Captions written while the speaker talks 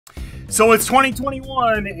So it's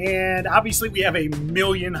 2021, and obviously we have a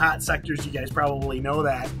million hot sectors. You guys probably know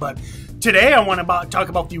that. But today I want to talk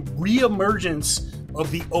about the reemergence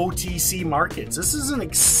of the OTC markets. This is an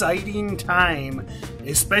exciting time,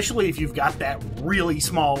 especially if you've got that really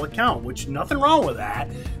small account, which nothing wrong with that.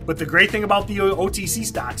 But the great thing about the OTC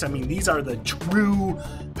stocks, I mean, these are the true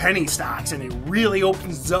penny stocks, and it really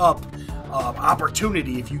opens up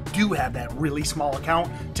opportunity if you do have that really small account.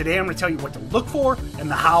 Today I'm going to tell you what to look for and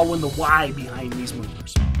the how and the why behind these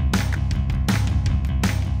movers.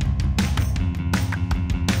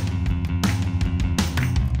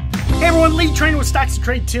 Hey everyone, lead trainer with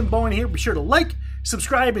StocksToTrade, Tim Bohen here. Be sure to like,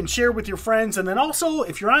 subscribe, and share with your friends. And then also,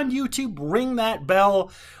 if you're on YouTube, ring that bell.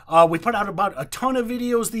 We put out about a ton of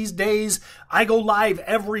videos these days. I go live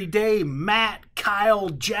every day. Matt, Kyle,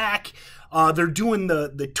 Jack, they're doing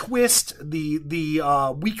the twist, the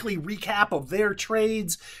weekly recap of their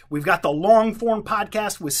trades. We've got the long form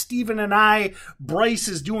podcast with Steven and I. Bryce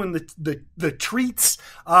is doing the treats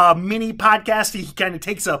mini podcast. He kind of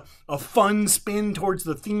takes a fun spin towards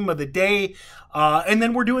the theme of the day. And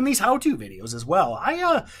then we're doing these how-to videos as well.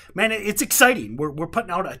 Man, it's exciting. We're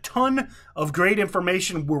putting out a ton of great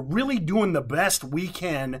information. We're really doing the best we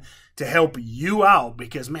can to help you out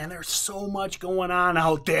because, man, there's so much going on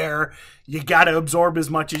out there. You got to absorb as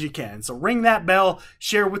much as you can. So ring that bell,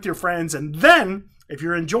 share with your friends, and then if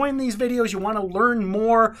you're enjoying these videos, you want to learn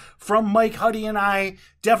more from Mike, Huddy, and I,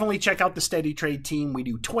 definitely check out the Steady Trade team. We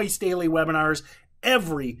do twice daily webinars.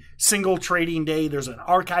 Every single trading day, there's an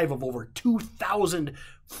archive of over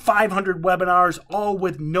 2,500 webinars, all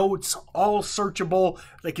with notes, all searchable.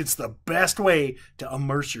 Like, it's the best way to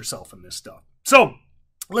immerse yourself in this stuff. So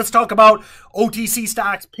let's talk about OTC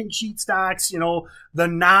stocks, pink sheet stocks, you know, the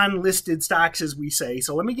non-listed stocks, as we say.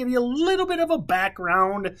 So let me give you a little bit of a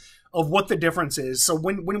background of what the difference is. So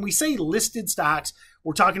when we say listed stocks,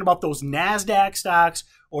 we're talking about those NASDAQ stocks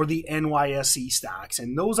or the NYSE stocks.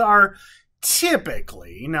 And those are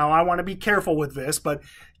typically, now I want to be careful with this, but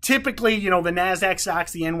typically, you know, the NASDAQ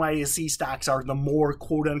stocks, the NYSE stocks are the more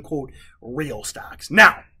quote-unquote real stocks.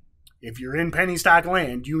 Now, if you're in penny stock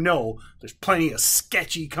land, you know there's plenty of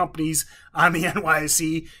sketchy companies on the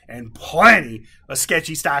NYSE and plenty of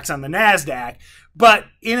sketchy stocks on the NASDAQ. But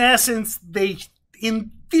in essence, they, in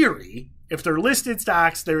theory, if they're listed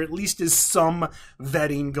stocks, there at least is some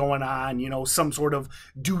vetting going on, you know, some sort of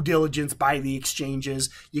due diligence by the exchanges.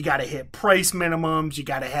 You got to hit price minimums. You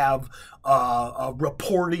got to have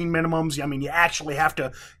reporting minimums. I mean, you actually have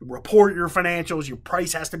to report your financials. Your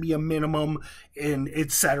price has to be a minimum, and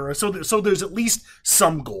et cetera. So there's at least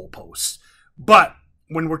some goalposts. But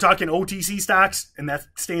when we're talking OTC stocks, and that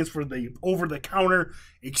stands for the over-the-counter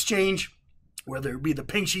exchange, whether it be the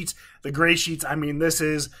pink sheets, the gray sheets, I mean, this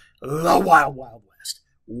is the wild, wild west.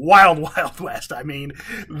 Wild, wild west. I mean,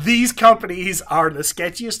 these companies are the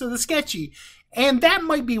sketchiest of the sketchy. And that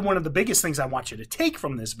might be one of the biggest things I want you to take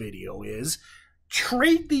from this video is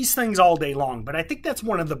trade these things all day long. But I think that's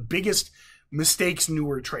one of the biggest mistakes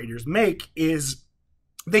newer traders make is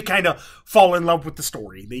they kind of fall in love with the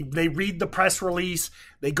story. They read the press release,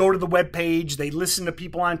 they go to the webpage, they listen to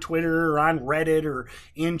people on Twitter or on Reddit or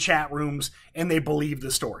in chat rooms, and they believe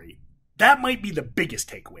the story. That might be the biggest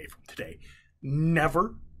takeaway from today.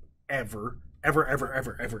 Never, ever, ever, ever,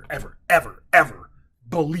 ever, ever, ever, ever, ever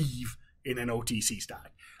believe in an OTC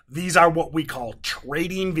stock. These are what we call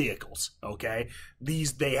trading vehicles, okay?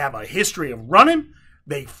 They have a history of running.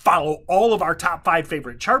 They follow all of our top 5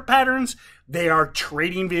 favorite chart patterns. They are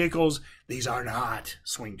trading vehicles. These are not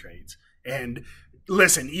swing trades. And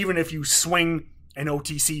listen, even if you swing an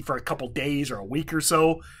OTC for a couple days or a week or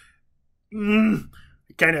so,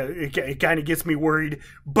 it kind of gets me worried.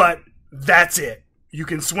 But that's it. You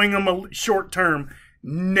can swing them a short term.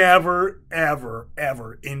 Never, ever,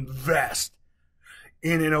 ever invest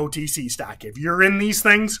in an OTC stock. If you're in these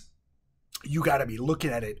things, you got to be looking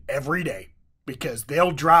at it every day, because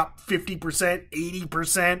they'll drop 50%,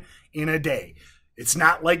 80% in a day. It's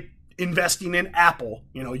not like investing in Apple.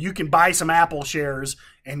 You know, you can buy some Apple shares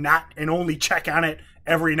and only check on it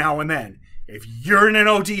every now and then. If you're in an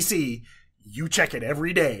OTC, you check it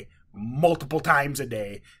every day, multiple times a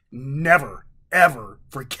day. Never, ever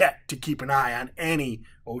forget to keep an eye on any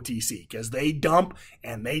OTC, because they dump,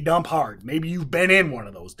 and they dump hard. Maybe you've been in one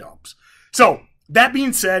of those dumps. So that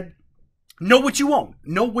being said, know what you own.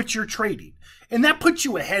 Know what you're trading. And that puts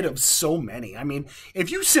you ahead of so many. I mean, if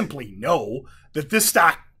you simply know that this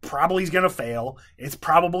stock probably is going to fail, it's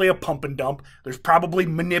probably a pump and dump, there's probably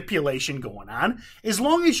manipulation going on, as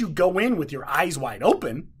long as you go in with your eyes wide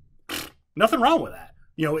open, nothing wrong with that.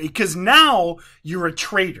 You know, because now you're a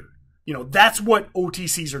trader. You know, that's what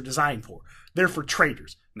OTCs are designed for. They're for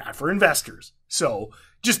traders. not for investors. So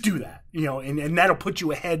just do that, and that'll put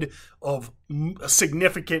you ahead of a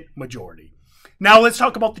significant majority. Now let's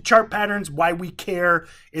talk about the chart patterns, why we care,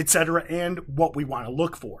 etc., and what we want to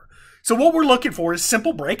look for. So what we're looking for is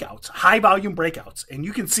simple breakouts, high volume breakouts. And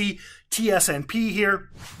you can see TSNP here.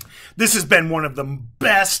 This has been one of the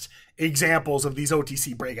best examples of these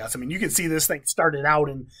OTC breakouts. I mean, you can see this thing started out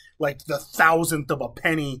in like the thousandth of a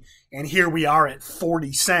penny, and here we are at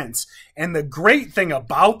 40 cents. And the great thing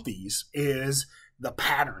about these is the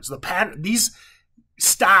patterns. These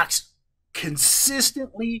stocks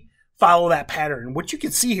consistently follow that pattern. And what you can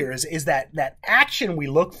see here is that action we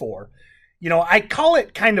look for. I call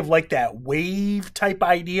it kind of like that wave type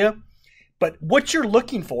idea, but what you're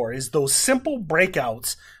looking for is those simple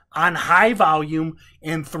breakouts on high volume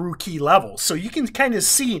and through key levels. So you can kind of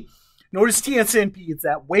see, notice TSNP, it's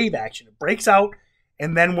that wave action. It breaks out,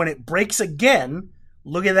 and then when it breaks again,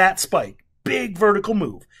 look at that spike. Big vertical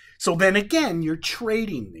move. So then again, you're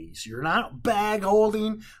trading these. You're not bag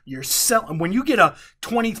holding, you're selling. When you get a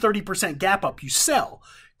 20, 30% gap up, you sell.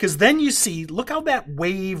 Because then you see, look how that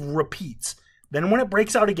wave repeats. Then when it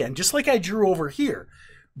breaks out again, just like I drew over here,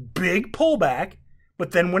 big pullback,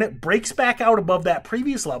 but then when it breaks back out above that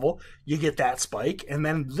previous level, you get that spike, and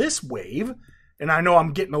then this wave, and I know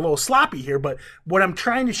I'm getting a little sloppy here, but what I'm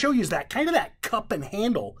trying to show you is that kind of that cup and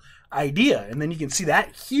handle idea. And then you can see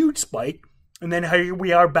that huge spike, and then here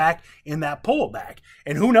we are back in that pullback.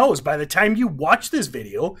 And who knows, by the time you watch this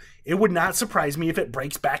video, it would not surprise me if it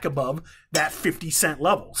breaks back above that 50-cent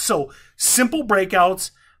level. So simple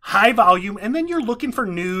breakouts, high volume, and then you're looking for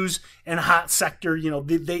news and hot sector.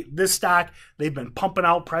 This stock, they've been pumping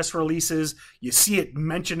out press releases. You see it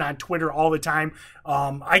mentioned on Twitter all the time.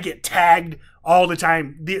 I get tagged all the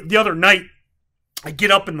time. The other night, I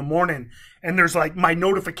get up in the morning and there's like my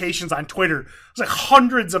notifications on Twitter. There's like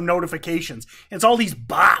hundreds of notifications. And it's all these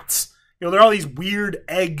bots. They're all these weird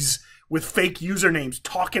eggs with fake usernames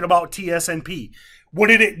talking about TSNP. What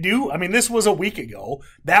did it do? I mean, this was a week ago.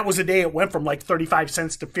 That was a day it went from like 35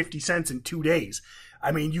 cents to 50 cents in 2 days.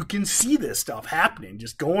 I mean, you can see this stuff happening,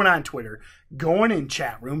 just going on Twitter, going in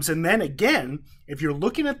chat rooms. And then again, if you're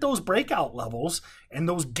looking at those breakout levels and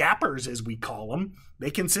those gappers, as we call them, they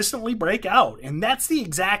consistently break out. And that's the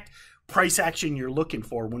exact price action you're looking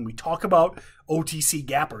for when we talk about OTC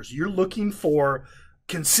gappers. You're looking for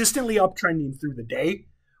consistently uptrending through the day,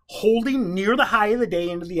 holding near the high of the day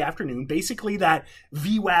into the afternoon, basically that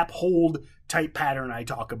VWAP hold type pattern I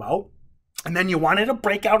talk about. And then you wanted to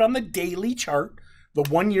break out on the daily chart, the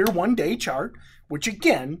 1 year, 1 day chart, which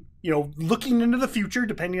again, looking into the future,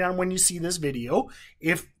 depending on when you see this video,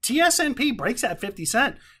 if TSNP breaks at 50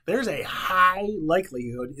 cent, there's a high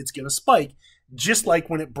likelihood it's going to spike, just like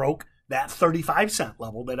when it broke that 35 cent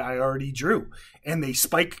level that I already drew. And they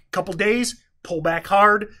spike a couple days, pull back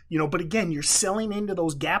hard, but again, you're selling into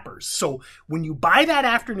those gappers. So when you buy that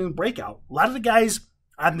afternoon breakout, a lot of the guys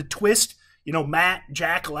on the twist, Matt,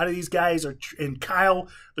 Jack, a lot of these guys and Kyle,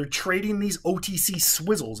 they're trading these OTC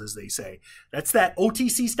swizzles, as they say. That's that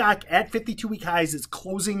OTC stock at 52-week highs. It's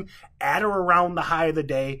closing at or around the high of the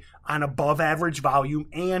day on above average volume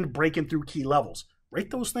and breaking through key levels. Write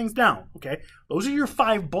those things down, okay? Those are your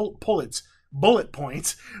 5 bullet points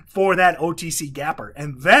for that OTC gapper.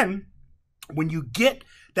 And then when you get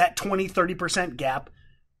that 20, 30% gap,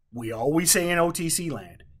 we always say in OTC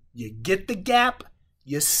land, you get the gap,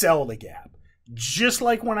 you sell the gap. Just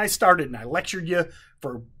like when I started and I lectured you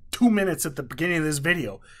for 2 minutes at the beginning of this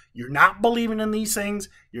video. You're not believing in these things,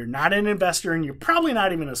 you're not an investor, and you're probably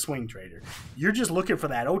not even a swing trader. You're just looking for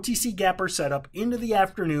that OTC gapper setup into the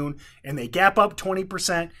afternoon, and they gap up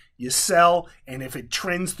 20%, you sell, and if it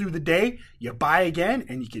trends through the day, you buy again,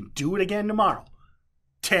 and you can do it again tomorrow.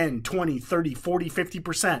 10, 20, 30, 40,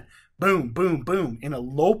 50%. Boom, boom, boom. In a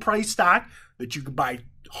low price stock that you can buy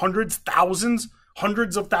hundreds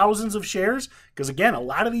of thousands of shares. Because again, a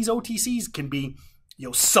lot of these OTCs can be,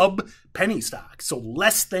 sub penny stocks. So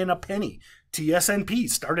less than a penny. TSNP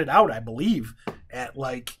started out, I believe, at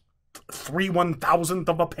like 3/1000th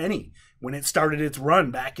of a penny when it started its run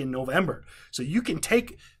back in November. So you can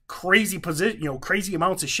take crazy crazy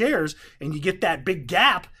amounts of shares and you get that big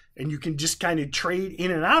gap and you can just kind of trade in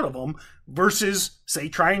and out of them versus, say,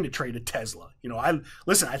 trying to trade a Tesla.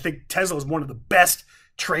 I think Tesla is one of the best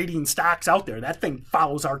trading stocks out there. That thing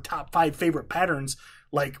follows our top 5 favorite patterns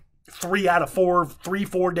like 3 out of 4,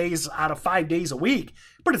 4 days out of 5 days a week,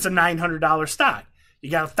 but it's a $900 stock. You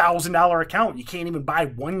got a $1,000 account. You can't even buy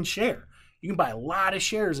 1 share. You can buy a lot of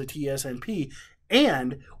shares of TSNP.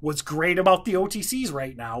 And what's great about the OTCs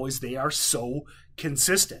right now is they are so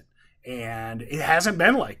consistent. And it hasn't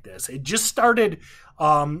been like this. It just started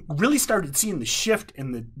really started seeing the shift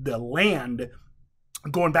in the land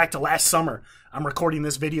going back to last summer. I'm recording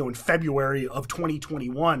this video in February of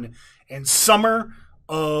 2021, and summer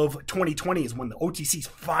of 2020 is when the OTCs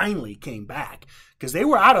finally came back, because they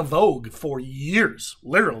were out of vogue for years,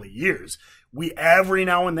 literally years. Every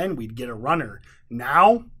now and then we'd get a runner.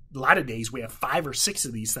 Now, a lot of days we have 5 or 6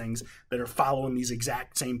 of these things that are following these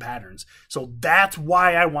exact same patterns. So that's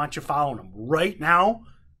why I want you following them right now.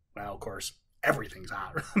 Well, of course, everything's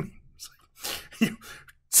hot.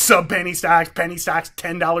 Sub penny stocks,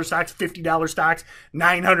 $10 stocks, $50 stocks,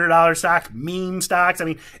 $900 stocks, meme stocks. I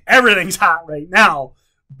mean, everything's hot right now.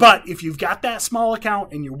 But if you've got that small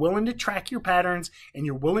account and you're willing to track your patterns and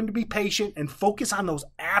you're willing to be patient and focus on those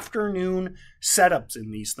afternoon setups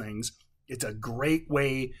in these things, it's a great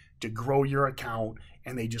way to grow your account,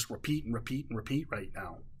 and they just repeat and repeat and repeat right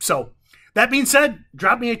now. So that being said,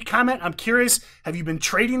 drop me a comment. I'm curious, have you been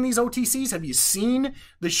trading these OTCs? Have you seen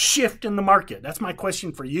the shift in the market? That's my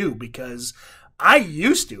question for you, because I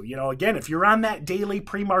used to. Again, if you're on that daily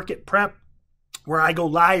pre-market prep where I go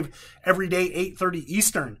live every day, 8:30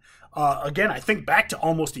 Eastern, again, I think back to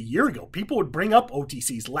almost a year ago, people would bring up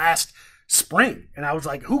OTCs last spring, and I was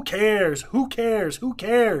like, who cares? Who cares? Who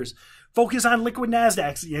cares? Focus on liquid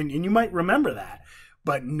NASDAQs, and you might remember that.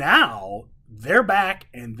 But now they're back,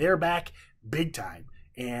 and they're back big time.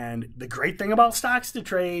 And the great thing about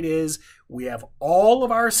StocksToTrade is we have all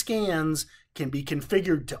of our scans can be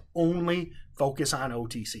configured to only focus on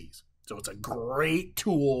OTCs. So it's a great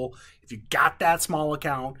tool if you got that small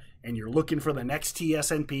account and you're looking for the next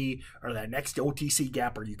TSNP or that next OTC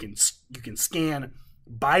gap, or you can scan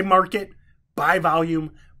by market, by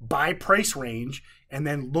volume, by price range, and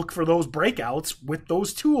then look for those breakouts with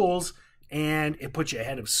those tools, and it puts you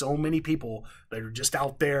ahead of so many people that are just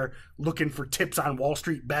out there looking for tips on Wall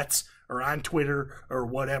Street bets or on Twitter or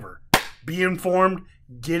whatever. Be informed,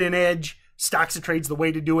 get an edge. StocksToTrade's the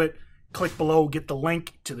way to do it. Click below, get the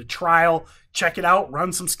link to the trial, check it out,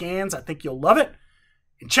 run some scans. I think you'll love it.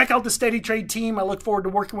 And check out the Steady Trade team. I look forward to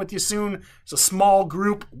working with you soon. It's a small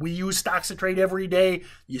group. We use StocksToTrade every day.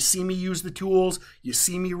 You see me use the tools. You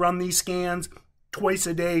see me run these scans twice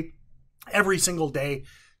a day, every single day.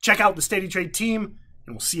 Check out the Steady Trade team,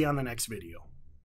 and we'll see you on the next video.